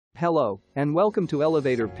Hello, and welcome to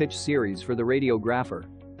Elevator Pitch series for the radiographer.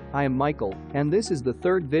 I am Michael, and this is the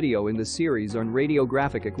third video in the series on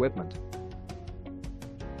radiographic equipment.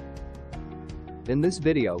 In this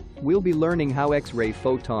video, we'll be learning how X-ray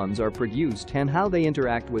photons are produced and how they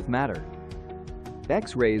interact with matter.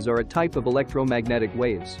 X-rays are a type of electromagnetic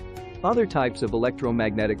waves. Other types of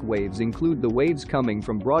electromagnetic waves include the waves coming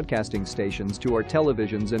from broadcasting stations to our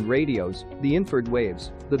televisions and radios, the infrared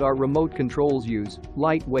waves that our remote controls use,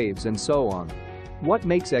 light waves, and so on. What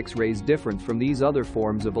makes X-rays different from these other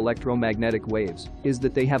forms of electromagnetic waves is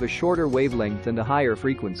that they have a shorter wavelength and a higher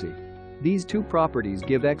frequency. These two properties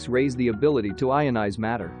give X-rays the ability to ionize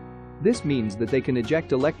matter. This means that they can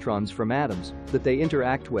eject electrons from atoms that they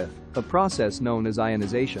interact with, a process known as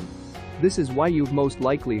ionization. This is why you've most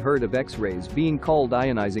likely heard of X-rays being called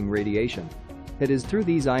ionizing radiation. It is through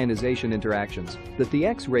these ionization interactions that the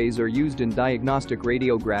X-rays are used in diagnostic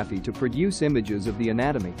radiography to produce images of the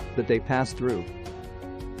anatomy that they pass through.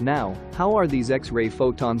 Now, how are these X-ray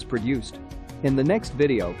photons produced? In the next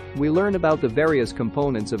video, we learn about the various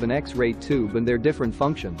components of an X-ray tube and their different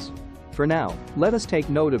functions. For now, let us take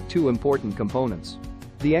note of two important components.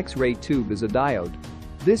 The X-ray tube is a diode.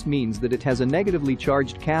 This means that it has a negatively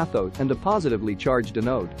charged cathode and a positively charged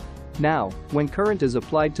anode. Now, when current is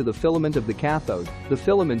applied to the filament of the cathode, the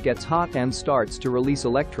filament gets hot and starts to release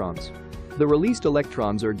electrons. The released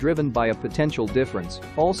electrons are driven by a potential difference,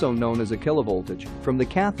 also known as a kilovoltage, from the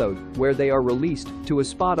cathode, where they are released, to a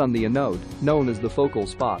spot on the anode, known as the focal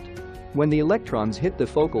spot. When the electrons hit the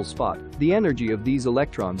focal spot, the energy of these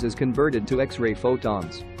electrons is converted to X-ray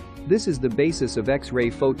photons. This is the basis of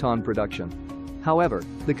X-ray photon production. However,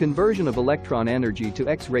 the conversion of electron energy to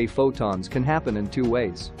X-ray photons can happen in two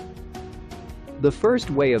ways. The first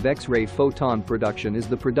way of X-ray photon production is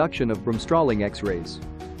the production of Bremsstrahlung X-rays.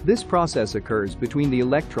 This process occurs between the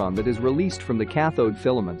electron that is released from the cathode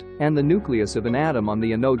filament and the nucleus of an atom on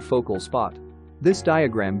the anode focal spot. This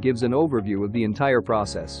diagram gives an overview of the entire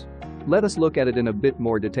process. Let us look at it in a bit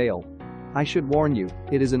more detail. I should warn you,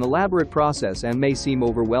 it is an elaborate process and may seem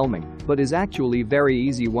overwhelming, but is actually very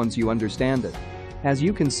easy once you understand it. As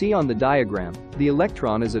you can see on the diagram, the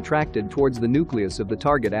electron is attracted towards the nucleus of the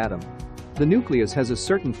target atom. The nucleus has a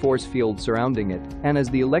certain force field surrounding it, and as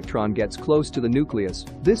the electron gets close to the nucleus,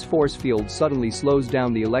 this force field suddenly slows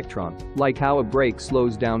down the electron, like how a brake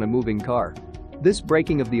slows down a moving car. This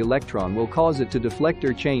braking of the electron will cause it to deflect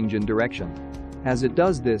or change in direction. As it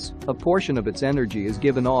does this, a portion of its energy is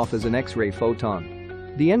given off as an X-ray photon.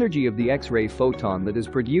 The energy of the X-ray photon that is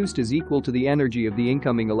produced is equal to the energy of the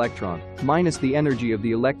incoming electron, minus the energy of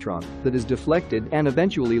the electron that is deflected and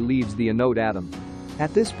eventually leaves the anode atom.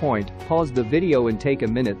 At this point, pause the video and take a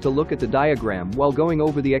minute to look at the diagram while going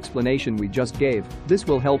over the explanation we just gave. This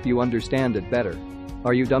will help you understand it better.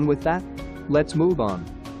 Are you done with that? Let's move on.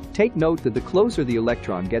 Take note that the closer the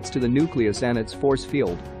electron gets to the nucleus and its force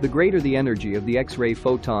field, the greater the energy of the X-ray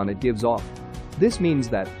photon it gives off. This means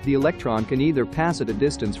that the electron can either pass at a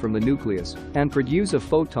distance from the nucleus and produce a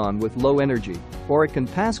photon with low energy, or it can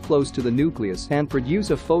pass close to the nucleus and produce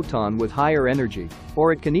a photon with higher energy,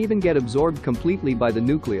 or it can even get absorbed completely by the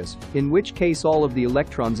nucleus, in which case all of the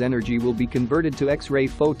electron's energy will be converted to X-ray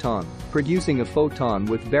photon, producing a photon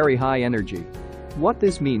with very high energy. What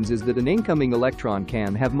this means is that an incoming electron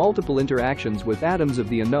can have multiple interactions with atoms of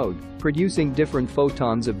the anode, producing different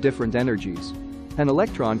photons of different energies. An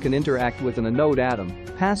electron can interact with an anode atom,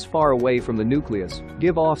 pass far away from the nucleus,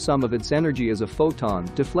 give off some of its energy as a photon,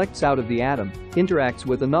 deflects out of the atom, interacts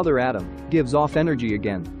with another atom, gives off energy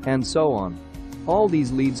again, and so on. All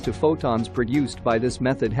these leads to photons produced by this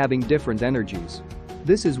method having different energies.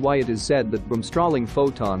 This is why it is said that Bremsstrahlung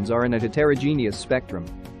photons are in a heterogeneous spectrum.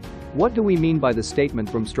 What do we mean by the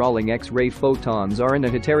statement Bremsstrahlung X-ray photons are in a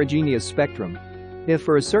heterogeneous spectrum? If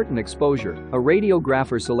for a certain exposure, a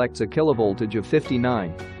radiographer selects a kilovoltage of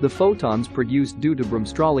 59, the photons produced due to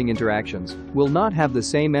Bremsstrahlung interactions will not have the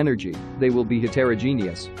same energy, they will be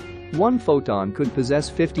heterogeneous. One photon could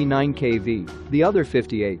possess 59 kV, the other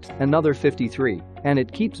 58, another 53, and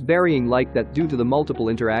it keeps varying like that due to the multiple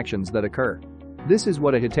interactions that occur. This is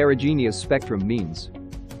what a heterogeneous spectrum means.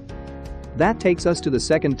 That takes us to the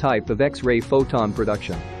second type of X-ray photon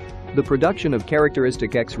production. The production of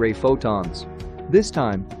characteristic X-ray photons. This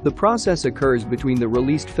time, the process occurs between the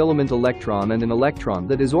released filament electron and an electron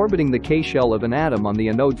that is orbiting the K-shell of an atom on the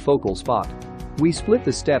anode focal spot. We split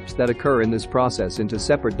the steps that occur in this process into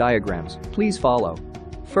separate diagrams. Please follow.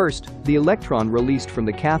 First, the electron released from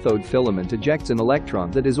the cathode filament ejects an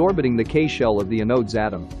electron that is orbiting the K-shell of the anode's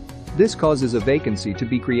atom. This causes a vacancy to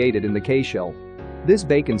be created in the K-shell. This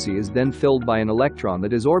vacancy is then filled by an electron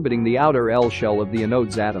that is orbiting the outer L shell of the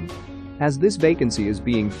anode's atom. As this vacancy is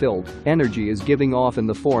being filled, energy is giving off in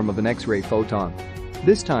the form of an X-ray photon.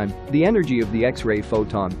 This time, the energy of the X-ray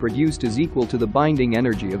photon produced is equal to the binding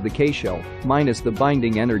energy of the K shell minus the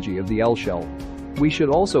binding energy of the L shell. We should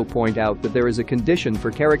also point out that there is a condition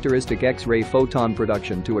for characteristic X-ray photon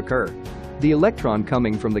production to occur. The electron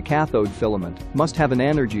coming from the cathode filament must have an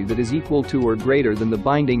energy that is equal to or greater than the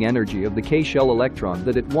binding energy of the K shell electron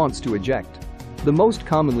that it wants to eject. The most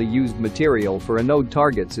commonly used material for anode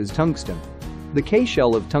targets is tungsten. The K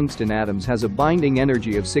shell of tungsten atoms has a binding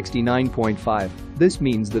energy of 69.5. This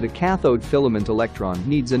means that a cathode filament electron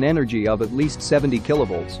needs an energy of at least 70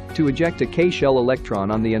 kilovolts to eject a K shell electron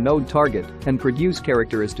on the anode target and produce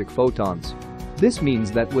characteristic photons. This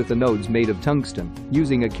means that with anodes made of tungsten,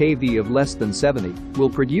 using a kV of less than 70 will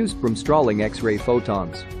produce Bremsstrahlung X-ray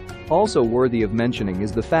photons. Also worthy of mentioning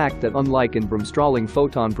is the fact that unlike in Bremsstrahlung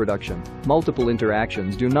photon production, multiple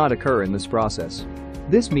interactions do not occur in this process.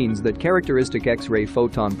 This means that characteristic X-ray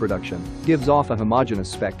photon production gives off a homogeneous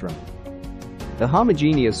spectrum. A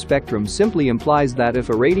homogeneous spectrum simply implies that if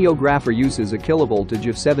a radiographer uses a kilovoltage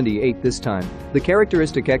of 78 this time, the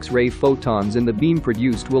characteristic X-ray photons in the beam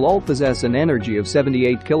produced will all possess an energy of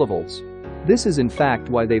 78 kilovolts. This is in fact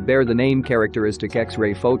why they bear the name characteristic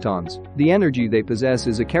X-ray photons. The energy they possess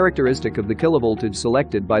is a characteristic of the kilovoltage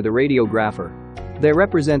selected by the radiographer. They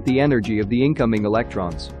represent the energy of the incoming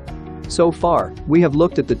electrons. So far, we have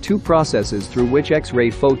looked at the two processes through which X-ray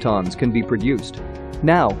photons can be produced.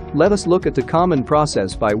 Now, let us look at the common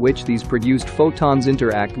process by which these produced photons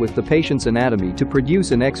interact with the patient's anatomy to produce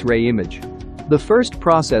an X-ray image. The first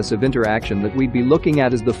process of interaction that we'd be looking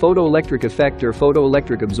at is the photoelectric effect or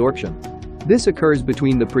photoelectric absorption. This occurs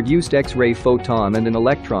between the produced X-ray photon and an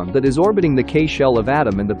electron that is orbiting the K shell of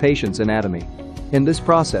atom in the patient's anatomy. In this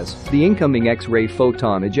process, the incoming X-ray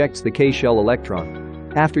photon ejects the K shell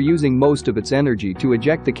electron. After using most of its energy to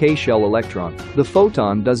eject the K shell electron, the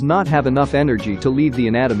photon does not have enough energy to leave the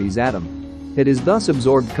anatomy's atom. It is thus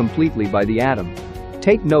absorbed completely by the atom.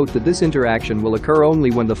 Take note that this interaction will occur only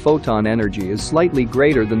when the photon energy is slightly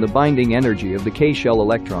greater than the binding energy of the K shell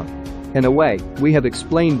electron. In a way, we have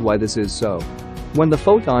explained why this is so. When the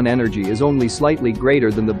photon energy is only slightly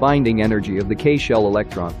greater than the binding energy of the K shell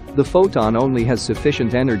electron, the photon only has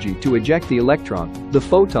sufficient energy to eject the electron. The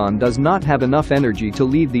photon does not have enough energy to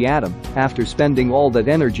leave the atom after spending all that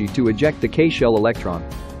energy to eject the K shell electron.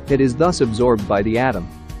 It is thus absorbed by the atom.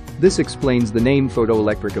 This explains the name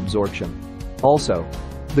photoelectric absorption. Also,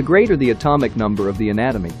 the greater the atomic number of the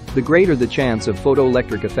anatomy, the greater the chance of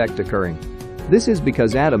photoelectric effect occurring. This is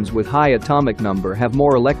because atoms with high atomic number have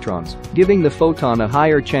more electrons, giving the photon a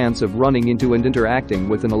higher chance of running into and interacting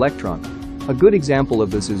with an electron. A good example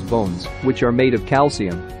of this is bones, which are made of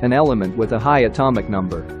calcium, an element with a high atomic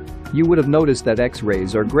number. You would have noticed that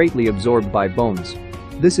X-rays are greatly absorbed by bones.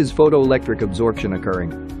 This is photoelectric absorption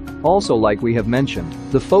occurring. Also, like we have mentioned,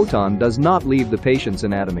 the photon does not leave the patient's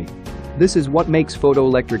anatomy. This is what makes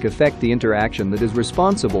photoelectric effect the interaction that is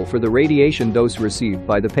responsible for the radiation dose received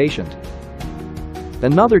by the patient.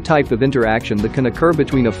 Another type of interaction that can occur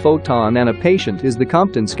between a photon and a patient is the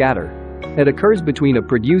Compton scatter. It occurs between a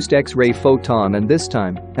produced X-ray photon and this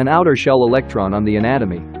time, an outer shell electron on the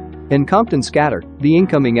anatomy. In Compton scatter, the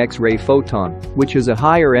incoming X-ray photon, which has a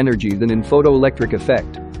higher energy than in photoelectric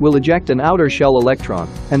effect, will eject an outer shell electron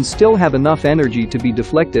and still have enough energy to be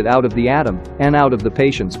deflected out of the atom and out of the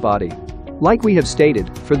patient's body. Like we have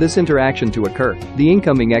stated, for this interaction to occur, the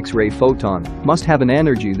incoming X-ray photon must have an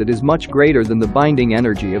energy that is much greater than the binding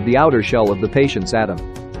energy of the outer shell of the patient's atom.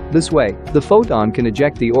 This way, the photon can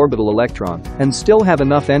eject the orbital electron and still have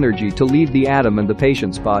enough energy to leave the atom and the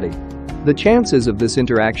patient's body. The chances of this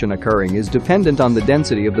interaction occurring is dependent on the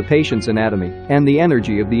density of the patient's anatomy and the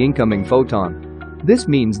energy of the incoming photon. This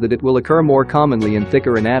means that it will occur more commonly in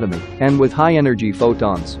thicker anatomy and with high-energy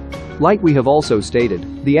photons. Like we have also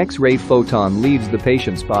stated, the X-ray photon leaves the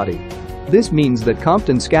patient's body. This means that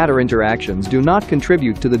Compton scatter interactions do not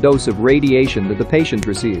contribute to the dose of radiation that the patient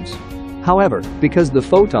receives. However, because the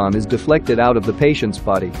photon is deflected out of the patient's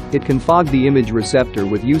body, it can fog the image receptor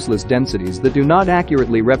with useless densities that do not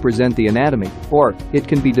accurately represent the anatomy, or it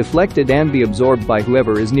can be deflected and be absorbed by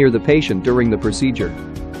whoever is near the patient during the procedure.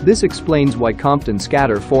 This explains why Compton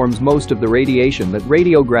scatter forms most of the radiation that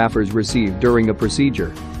radiographers receive during a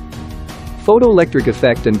procedure. Photoelectric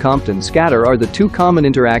effect and Compton scatter are the two common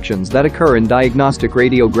interactions that occur in diagnostic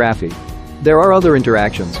radiography. There are other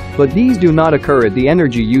interactions, but these do not occur at the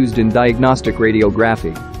energy used in diagnostic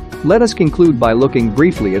radiography. Let us conclude by looking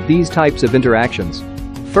briefly at these types of interactions.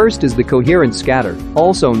 First is the coherent scatter,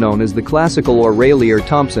 also known as the classical or Rayleigh or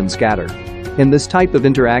Thomson scatter. In this type of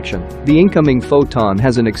interaction, the incoming photon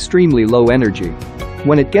has an extremely low energy.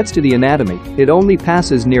 When it gets to the anatomy, it only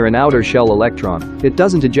passes near an outer shell electron, it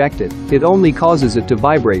doesn't eject it, it only causes it to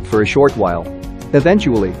vibrate for a short while.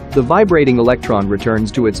 Eventually, the vibrating electron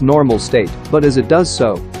returns to its normal state, but as it does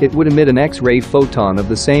so, it would emit an X-ray photon of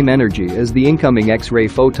the same energy as the incoming X-ray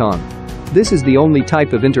photon. This is the only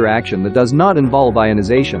type of interaction that does not involve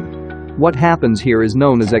ionization. What happens here is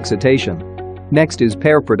known as excitation. Next is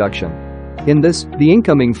pair production. In this, the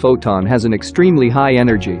incoming photon has an extremely high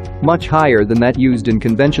energy, much higher than that used in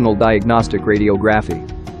conventional diagnostic radiography.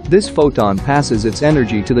 This photon passes its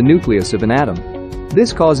energy to the nucleus of an atom.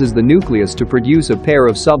 This causes the nucleus to produce a pair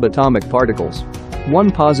of subatomic particles. One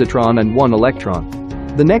positron and one electron.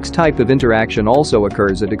 The next type of interaction also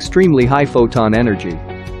occurs at extremely high photon energy.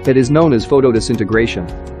 It is known as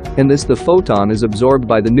photodisintegration. In this, the photon is absorbed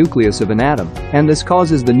by the nucleus of an atom, and this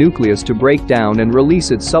causes the nucleus to break down and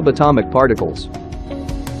release its subatomic particles.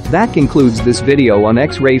 That concludes this video on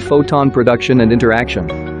X-ray photon production and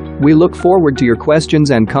interaction. We look forward to your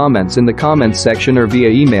questions and comments in the comments section or via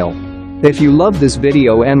email. If you love this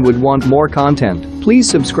video and would want more content, please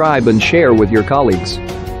subscribe and share with your colleagues.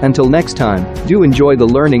 Until next time, do enjoy the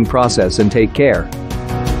learning process and take care.